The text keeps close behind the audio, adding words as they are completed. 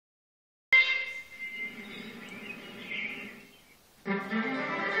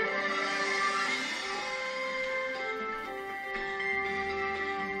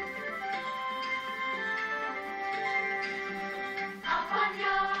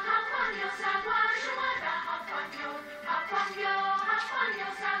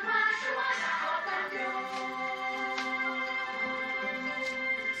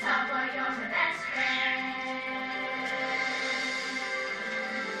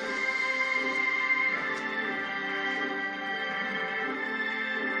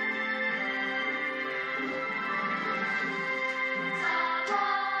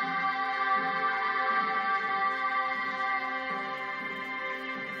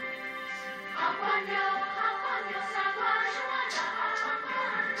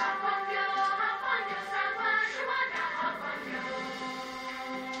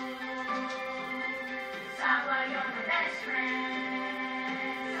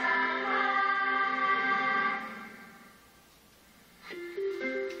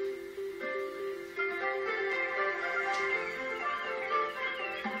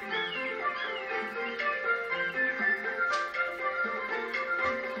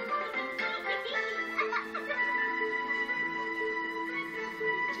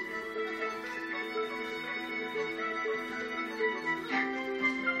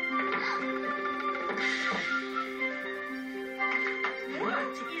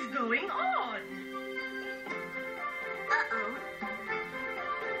What is going on? Uh-oh.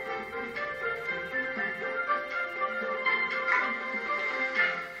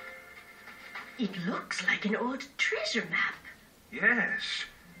 It looks like an old treasure map. Yes.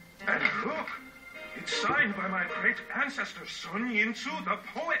 And look, it's signed by my great ancestor Sun Yinzu, the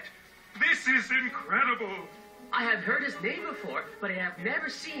poet. This is incredible. I have heard his name before, but I have never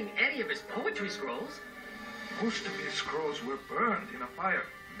seen any of his poetry scrolls. Most of his scrolls were burned in a fire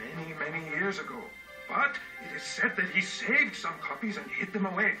many, many years ago. But it is said that he saved some copies and hid them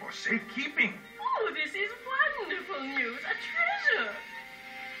away for safekeeping. Oh, this is wonderful news. A treasure.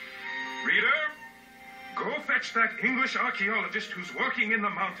 Reader, go fetch that English archaeologist who's working in the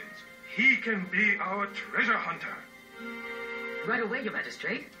mountains. He can be our treasure hunter. Right away, Your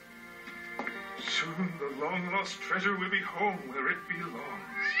Magistrate. Soon the long-lost treasure will be home where it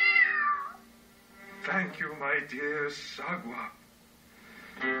belongs. Thank you, my dear Sagwa.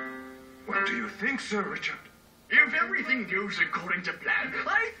 What do you think, Sir Richard? If everything goes according to plan,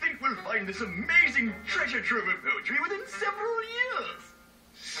 I think we'll find this amazing treasure trove of poetry within several years.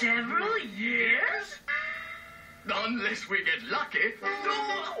 Several years? Unless we get lucky.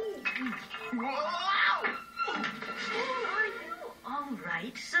 Wow! Are you all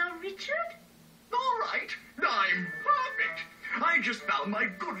right, Sir Richard? All right, I'm perfect. I just found my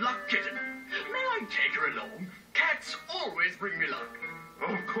good luck kitten. May I take her along? Cats always bring me luck.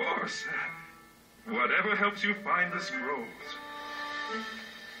 Of course. Whatever helps you find the scrolls.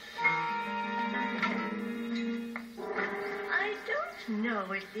 I don't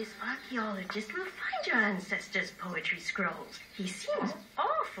know if this archaeologist will find your ancestors' poetry scrolls. He seems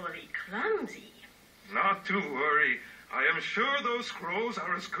awfully clumsy. Not to worry. I am sure those scrolls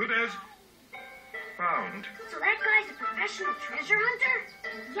are as good as found. So that guy's a professional treasure hunter?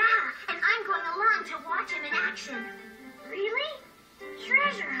 Yeah, and I'm going along to watch him in action. Really?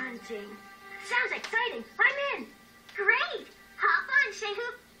 Treasure hunting. Sounds exciting. I'm in. Great. Hop on,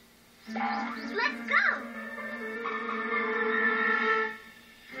 Shehu. Let's go.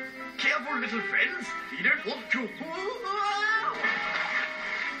 Careful, little friends. You don't want to...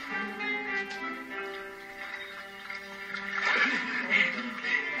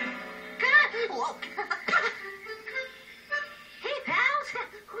 Whoa. Hey, pals.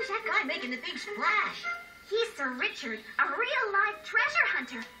 Who's that guy making the big splash? He's Sir Richard, a real live treasure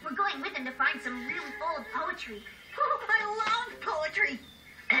hunter. We're going with him to find some really old poetry. Oh, I love poetry.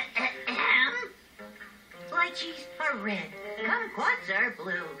 Lychees are red. Kumquats are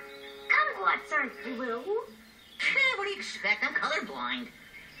blue. Kumquats aren't blue. What do you expect? I'm colorblind.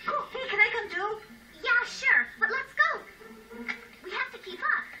 Oh, hey, can I come too? Yeah, sure. But let's go. We have to keep up.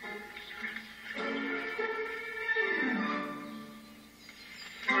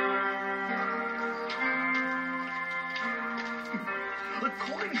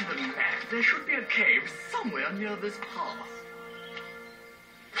 According to the map, there should be a cave somewhere near this path.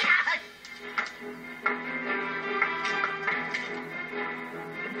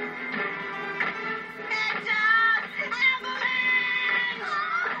 Heads up! Ambulance!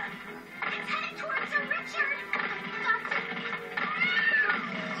 It's headed towards Sir Richard!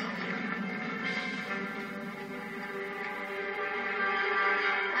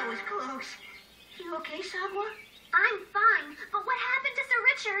 That was close. You okay, Sagwa? I'm fine, but what happened to Sir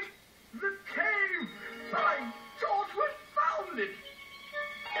Richard? The cave! By George, we found it!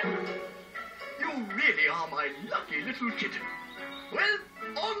 You really are my lucky little kitten. Well,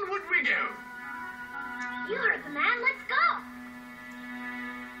 onward we go. You heard the man. Let's go.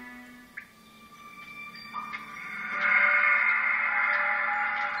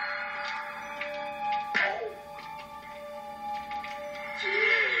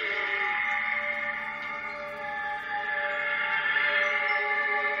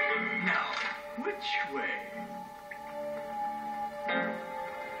 Now, which way?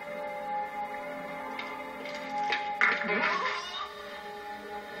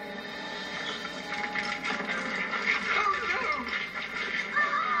 Oh no!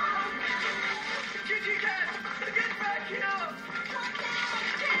 Kitty cat, get back here!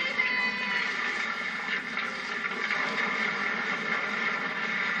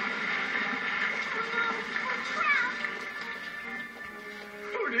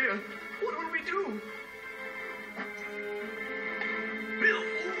 Oh dear, what will we do?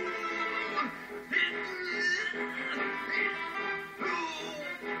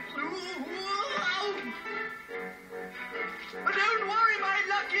 Don't worry, my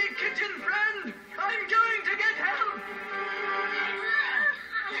lucky kitten friend. I'm going to get help.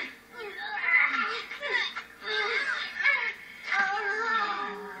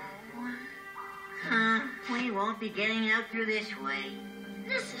 We won't be getting out through this way.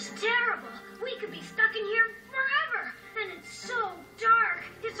 This is terrible. We could be stuck in here forever. And it's so dark.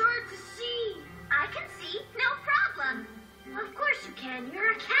 It's hard to see. I can see, no problem. Of course you can.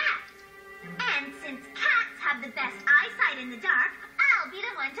 You're a cat. And since cats have the best eyesight in the dark, I'll be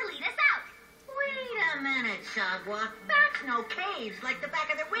the one to lead us out. Wait a minute, Sagwa. Bats know caves like the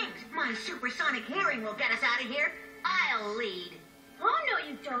back of their wings. My supersonic hearing will get us out of here. I'll lead. Oh, no,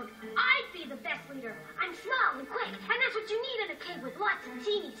 you don't. I'd be the best leader. I'm small and quick, and that's what you need in a cave with lots of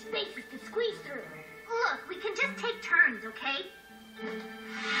teeny spaces to squeeze through. Look, we can just take turns, okay?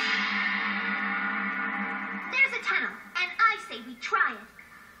 There's a tunnel, and I say we try it.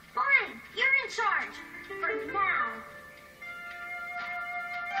 Fine, you're in charge. For now.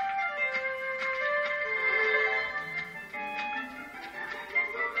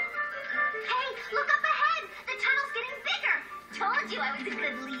 Hey, look up ahead. The tunnel's getting bigger. Told you I was a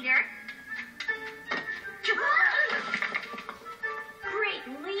good leader. Great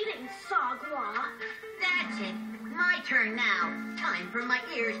leading, Sagwa. That's it. My turn now. Time for my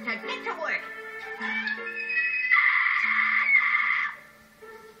ears to get to work.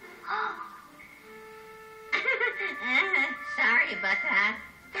 Sorry about that.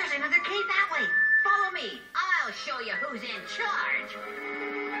 There's another cave that way. Follow me. I'll show you who's in charge.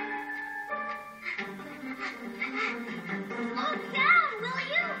 Slow down, will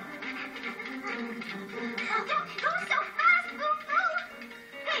you? Don't go so fast, Boo-Boo.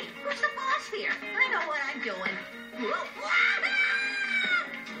 Hey, who's the boss here? I know what I'm doing.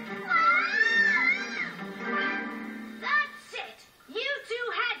 That's it. You two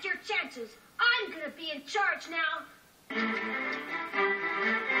had your chances. I'm gonna be in charge now. Come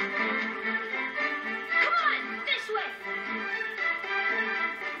on, this way.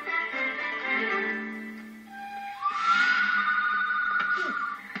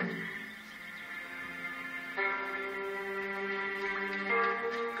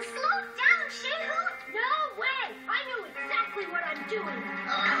 Slow down, Shehu. No way. I know exactly what I'm doing.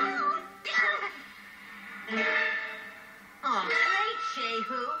 Oh, great,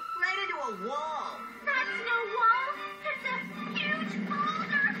 Shehu. Right into a wall. That's no wall. It's a huge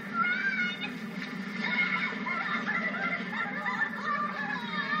boulder.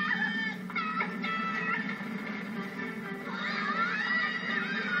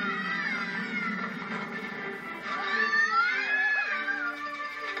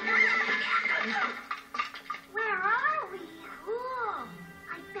 Where are we? Cool.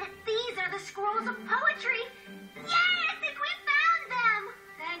 I bet these are the scrolls of poetry. Yay! I think we found them.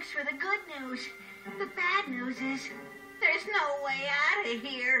 Thanks for the good news. The bad news is there's no way out of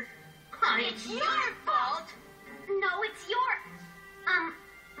here. It's your fault. No, it's your...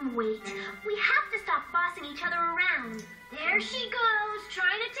 Wait. We have to stop bossing each other around. There she goes,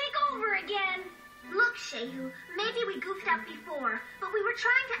 trying to take over again. Look, Shehu, maybe we goofed up before, but we were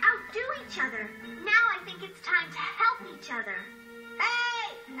trying to outdo each other. Now I think it's time to help each other.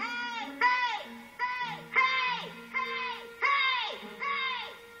 Hey! Hey! Hey! Hey! Hey! Hey! Hey! Hey!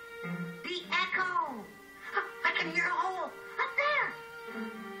 The echo. I can hear a hole up there.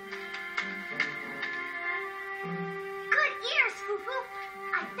 Good ears, Fufu.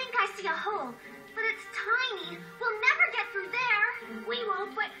 I think I see a hole, but it's tiny. We'll never get through there. We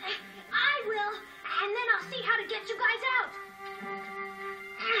won't, but I will. And then I'll see how to get you guys out.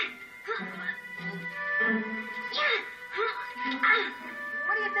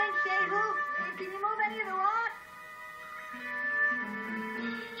 What do you think, Shehu? Can you move any of the rock?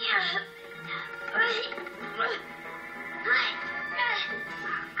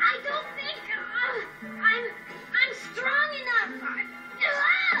 I don't think I'm strong enough.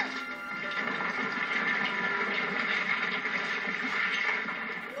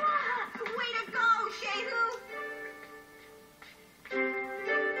 Way to go, Shehu!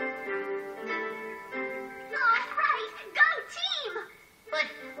 All right, go team! But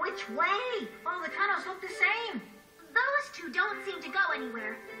which way? All the tunnels look the same. Those two don't seem to go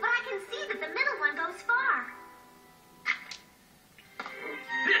anywhere, but I can see that the middle one goes far.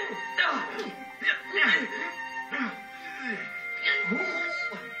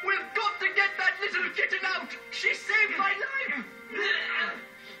 We've got to get that little kitten out. She saved my life.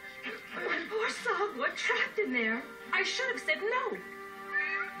 My poor Sagwa trapped in there. I should have said no.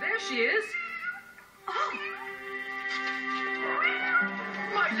 There she is. Oh,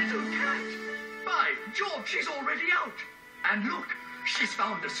 My little cat. By George, she's already out. And look, she's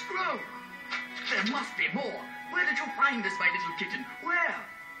found a scroll. There must be more. Where did you find this, my little kitten? Where?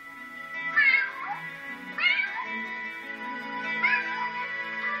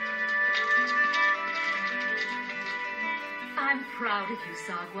 I'm proud of you,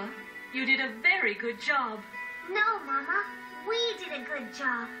 Sagwa. You did a very good job. No, Mama. We did a good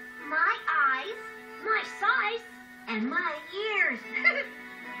job. My eyes, my size, and my ears.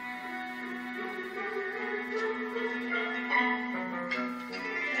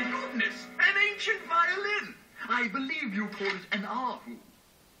 Goodness, an ancient violin. I believe you call it an ahu.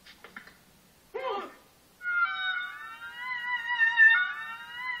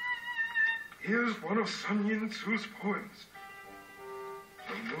 Here's one of Sun Yin Tzu's poems.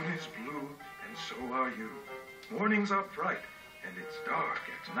 The moon is blue, and so are you. Mornings are bright, and it's dark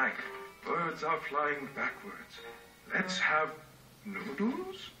at night. Birds are flying backwards. Let's have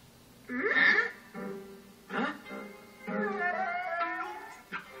noodles? Huh?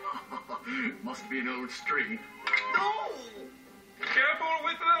 Must be an old string. No! Careful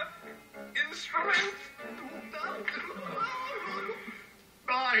with the instrument.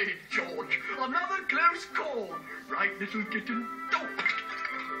 By George, another close call. Right, little kitten?